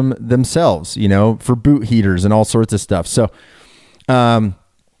holes in them themselves, for boot heaters and all sorts of stuff. So,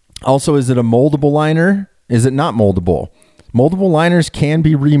 also, is it a moldable liner? Is it not moldable? Moldable liners can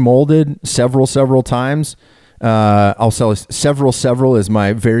be remolded several times. I'll sell several is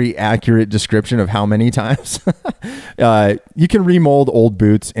my very accurate description of how many times. You can remold old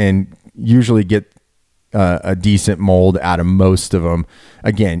boots and usually get a decent mold out of most of them.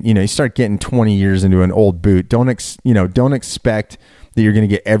 Again, you start getting 20 years into an old boot. Don't expect that you're going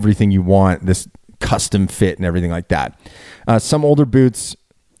to get everything you want, this custom fit and everything like that. Some older boots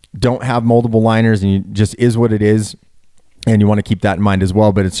don't have moldable liners, and it just is what it is. And you want to keep that in mind as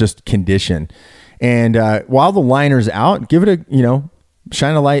well, but it's just condition. And while the liner's out, give it a,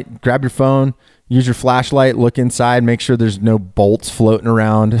 shine a light, grab your phone, use your flashlight, look inside, make sure there's no bolts floating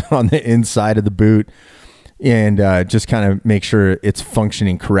around on the inside of the boot, and just kind of make sure it's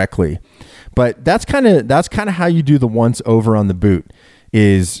functioning correctly. But that's kind of how you do the once over on the boot,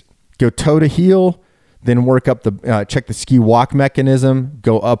 is go toe to heel, then work up the, check the ski walk mechanism,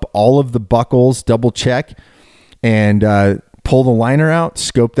 go up all of the buckles, double check, and pull the liner out,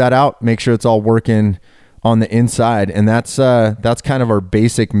 scope that out, make sure it's all working on the inside. And that's kind of our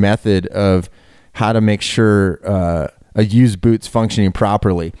basic method of how to make sure a used boot's functioning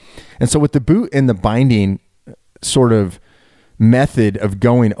properly. And so with the boot and the binding sort of method of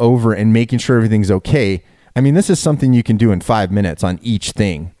going over and making sure everything's okay, I mean, this is something you can do in 5 minutes on each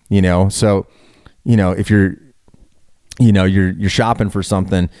thing, So, if you're shopping for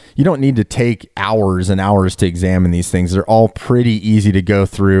something, you don't need to take hours and hours to examine these things. They're all pretty easy to go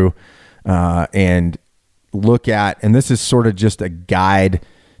through and look at. And this is sort of just a guide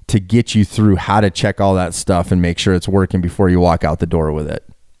to get you through how to check all that stuff and make sure it's working before you walk out the door with it.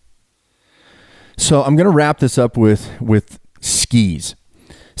 So I'm going to wrap this up with skis.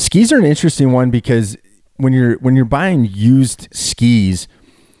 Skis are an interesting one, because when you're buying used skis,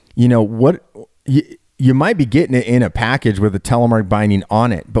 you might be getting it in a package with a Telemark binding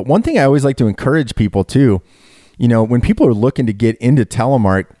on it. But one thing I always like to encourage people too, when people are looking to get into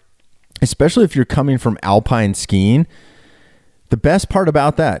Telemark, especially if you're coming from alpine skiing, the best part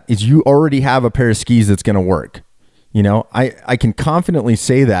about that is you already have a pair of skis that's going to work. I can confidently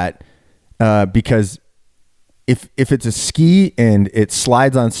say that because if it's a ski and it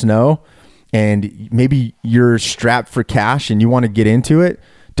slides on snow and maybe you're strapped for cash and you want to get into it,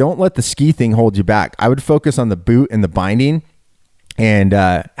 don't let the ski thing hold you back. I would focus on the boot and the binding and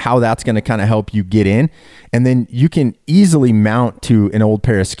how that's going to kind of help you get in. And then you can easily mount to an old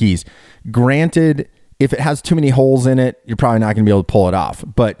pair of skis. Granted, if it has too many holes in it, you're probably not going to be able to pull it off.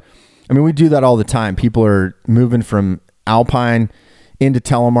 But I mean, we do that all the time. People are moving from alpine into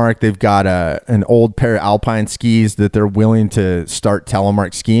Telemark. They've got an old pair of alpine skis that they're willing to start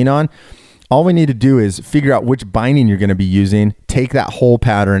Telemark skiing on. All we need to do is figure out which binding you're going to be using, take that hole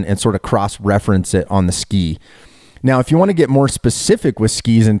pattern and sort of cross-reference it on the ski. Now, if you want to get more specific with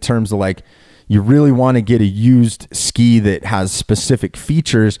skis in terms of like, you really want to get a used ski that has specific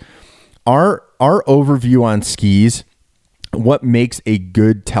features, our overview on skis, what makes a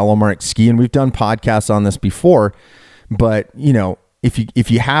good Telemark ski, and we've done podcasts on this before, but if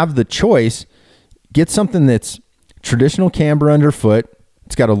you have the choice, get something that's traditional camber underfoot.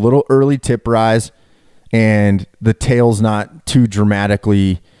 It's got a little early tip rise and the tail's not too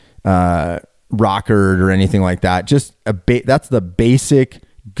dramatically rockered or anything like that. Just that's the basic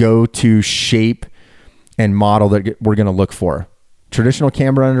go-to shape and model that we're going to look for. traditional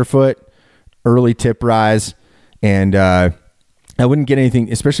camber underfoot, early tip rise, and I wouldn't get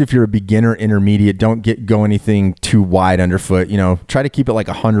anything, especially if you're a beginner intermediate. Don't go anything too wide underfoot. Try to keep it like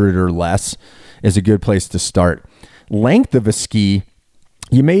 100 or less is a good place to start. Length of a ski,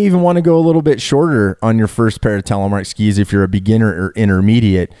 you may even want to go a little bit shorter on your first pair of Telemark skis if you're a beginner or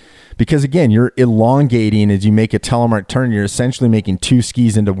intermediate, because again, you're elongating as you make a Telemark turn. You're essentially making 2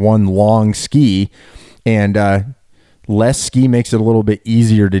 skis into one long ski, and less ski makes it a little bit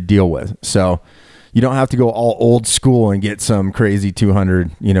easier to deal with. So you don't have to go all old school and get some crazy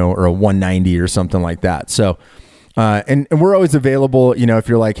 200, or a 190 or something like that. So, and we're always available, if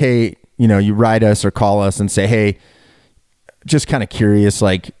you're like, hey, you write us or call us and say, hey, just kind of curious,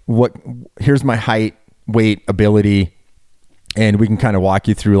 like here's my height, weight, ability. And we can kind of walk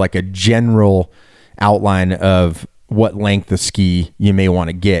you through like a general outline of what length of ski you may want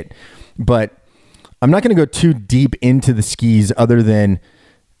to get. But I'm not going to go too deep into the skis other than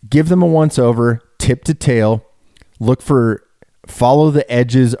give them a once over, tip to tail, follow the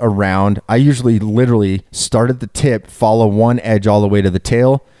edges around. I usually literally start at the tip, follow one edge all the way to the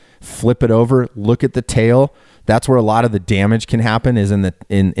tail, flip it over, look at the tail. That's where a lot of the damage can happen, is in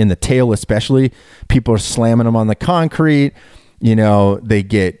the tail especially. People are slamming them on the concrete. They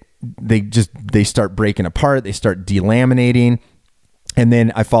start breaking apart. They start delaminating. And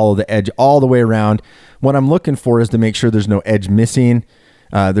then I follow the edge all the way around. What I'm looking for is to make sure there's no edge missing.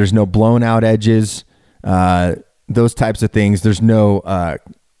 There's no blown out edges, those types of things. There's no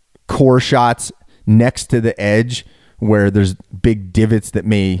core shots next to the edge where there's big divots that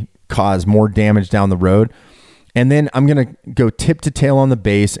may cause more damage down the road. And then I'm going to go tip to tail on the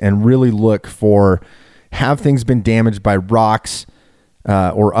base and really look for, have things been damaged by rocks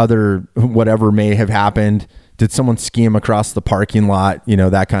or other whatever may have happened? Did someone ski them across the parking lot?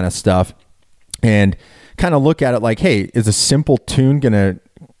 That kind of stuff. And kind of look at it like, hey, is a simple tune going to,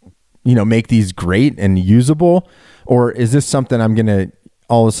 make these great and usable? Or is this something I'm going to,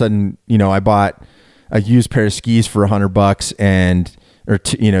 all of a sudden, I bought a used pair of skis for $100 or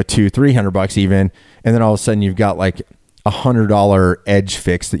 $200-$300 even. And then all of a sudden you've got like $100 edge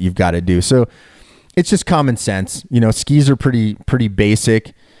fix that you've got to do. So it's just common sense. Skis are pretty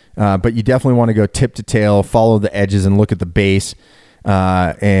basic, but you definitely want to go tip to tail, follow the edges and look at the base.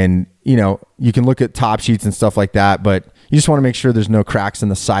 And you can look at top sheets and stuff like that, but you just want to make sure there's no cracks in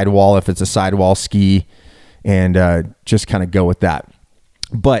the sidewall if it's a sidewall ski, and just kind of go with that.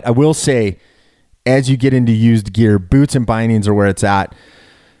 But I will say, as you get into used gear, boots and bindings are where it's at.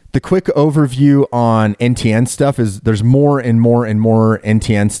 The quick overview on NTN stuff is there's more and more and more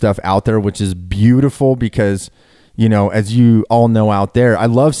NTN stuff out there, which is beautiful because, as you all know out there, I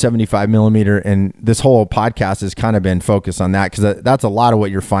love 75 millimeter, and this whole podcast has kind of been focused on that because that's a lot of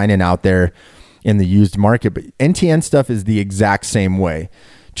what you're finding out there in the used market. But NTN stuff is the exact same way.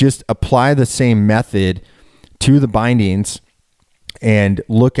 Just apply the same method to the bindings and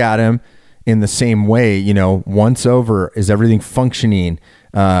look at them in the same way. Once over, is everything functioning?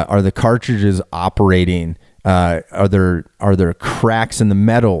 Are the cartridges operating? Are there cracks in the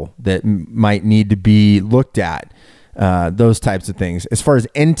metal that might need to be looked at? Those types of things. As far as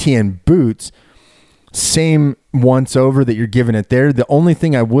NTN boots, same once over that you're giving it there. The only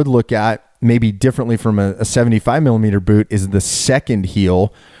thing I would look at maybe differently from a 75 millimeter boot is the second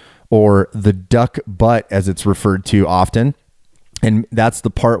heel, or the duck butt as it's referred to often. And that's the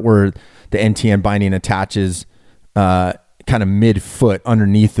part where the NTN binding attaches kind of mid-foot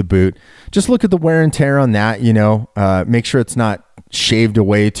underneath the boot. Just look at the wear and tear on that, make sure it's not shaved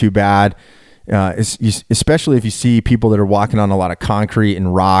away too bad, especially if you see people that are walking on a lot of concrete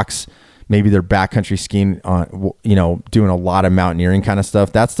and rocks. Maybe they're backcountry skiing on, doing a lot of mountaineering kind of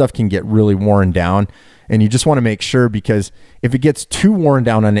stuff. That stuff can get really worn down, and you just want to make sure, because if it gets too worn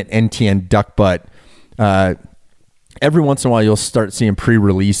down on an NTN duck butt, every once in a while you'll start seeing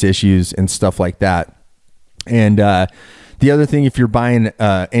pre-release issues and stuff like that. And the other thing, if you're buying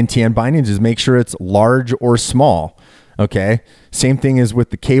NTN bindings, is make sure it's large or small. Okay. Same thing as with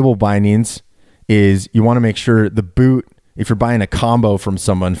the cable bindings, is you want to make sure the boot, if you're buying a combo from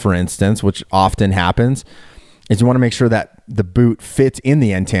someone, for instance, which often happens, is you want to make sure that the boot fits in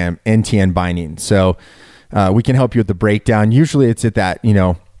the NTN binding. So we can help you with the breakdown. Usually it's at that,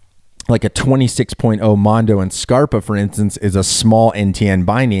 like a 26.0 Mondo and Scarpa, for instance, is a small NTN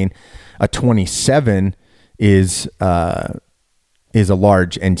binding. A 27 is a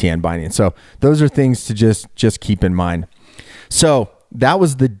large NTN binding. So those are things to just keep in mind. So that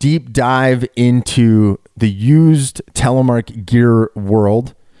was the deep dive into the used Telemark gear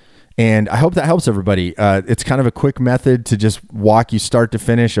world. And I hope that helps everybody. It's kind of a quick method to just walk you start to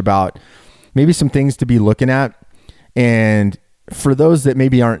finish about maybe some things to be looking at. And for those that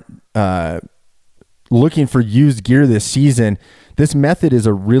maybe aren't looking for used gear this season, this method is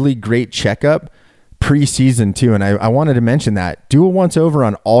a really great checkup pre-season too. And I wanted to mention that. Do a once over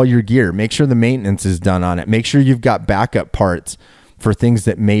on all your gear. Make sure the maintenance is done on it. Make sure you've got backup parts for things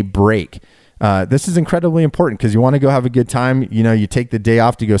that may break. This is incredibly important because you want to go have a good time. You know, you take the day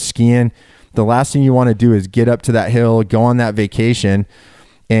off to go skiing. The last thing you want to do is get up to that hill, go on that vacation,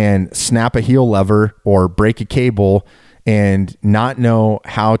 and snap a heel lever or break a cable and not know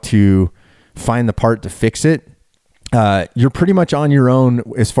how to find the part to fix it. You're pretty much on your own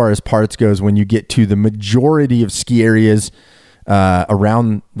as far as parts goes when you get to the majority of ski areas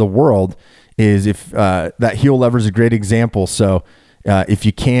around the world. Is if that heel lever is a great example. So if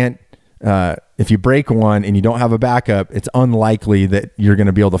you break one and you don't have a backup, it's unlikely that you're going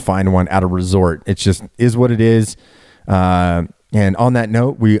to be able to find one at a resort. It just is what it is. And on that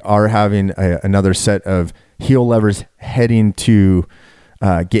note, we are having another set of heel levers heading to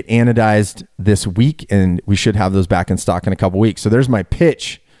get anodized this week, and we should have those back in stock in a couple weeks. So there's my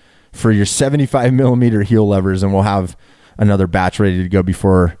pitch for your 75 millimeter heel levers, and we'll have another batch ready to go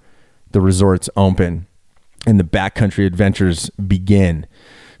before the resorts open and the backcountry adventures begin.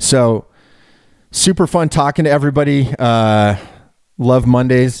 So super fun talking to everybody. Love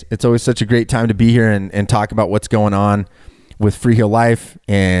Mondays. It's always such a great time to be here and talk about what's going on with Freeheel Life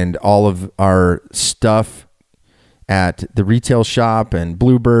and all of our stuff at the retail shop and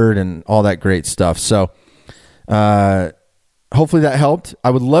Bluebird and all that great stuff. So hopefully that helped. I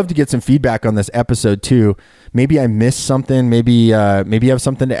would love to get some feedback on this episode too. Maybe I missed something. Maybe you have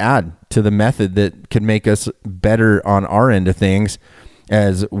something to add to the method that could make us better on our end of things,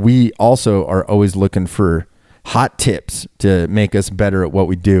 as we also are always looking for hot tips to make us better at what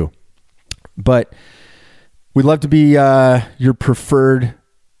we do. But we'd love to be your preferred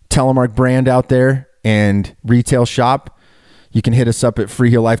Telemark brand out there and retail shop. You can hit us up at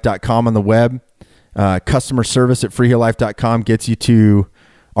freeheellife.com on the web. Customer service at freeheellife.com gets you to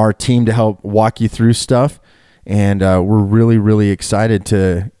our team to help walk you through stuff. And we're really, really excited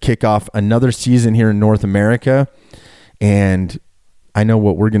to kick off another season here in North America. And I know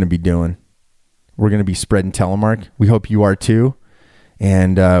what we're going to be doing. We're going to be spreading Telemark. We hope you are too.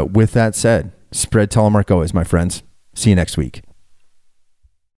 And with that said, spread Telemark always, my friends. See you next week.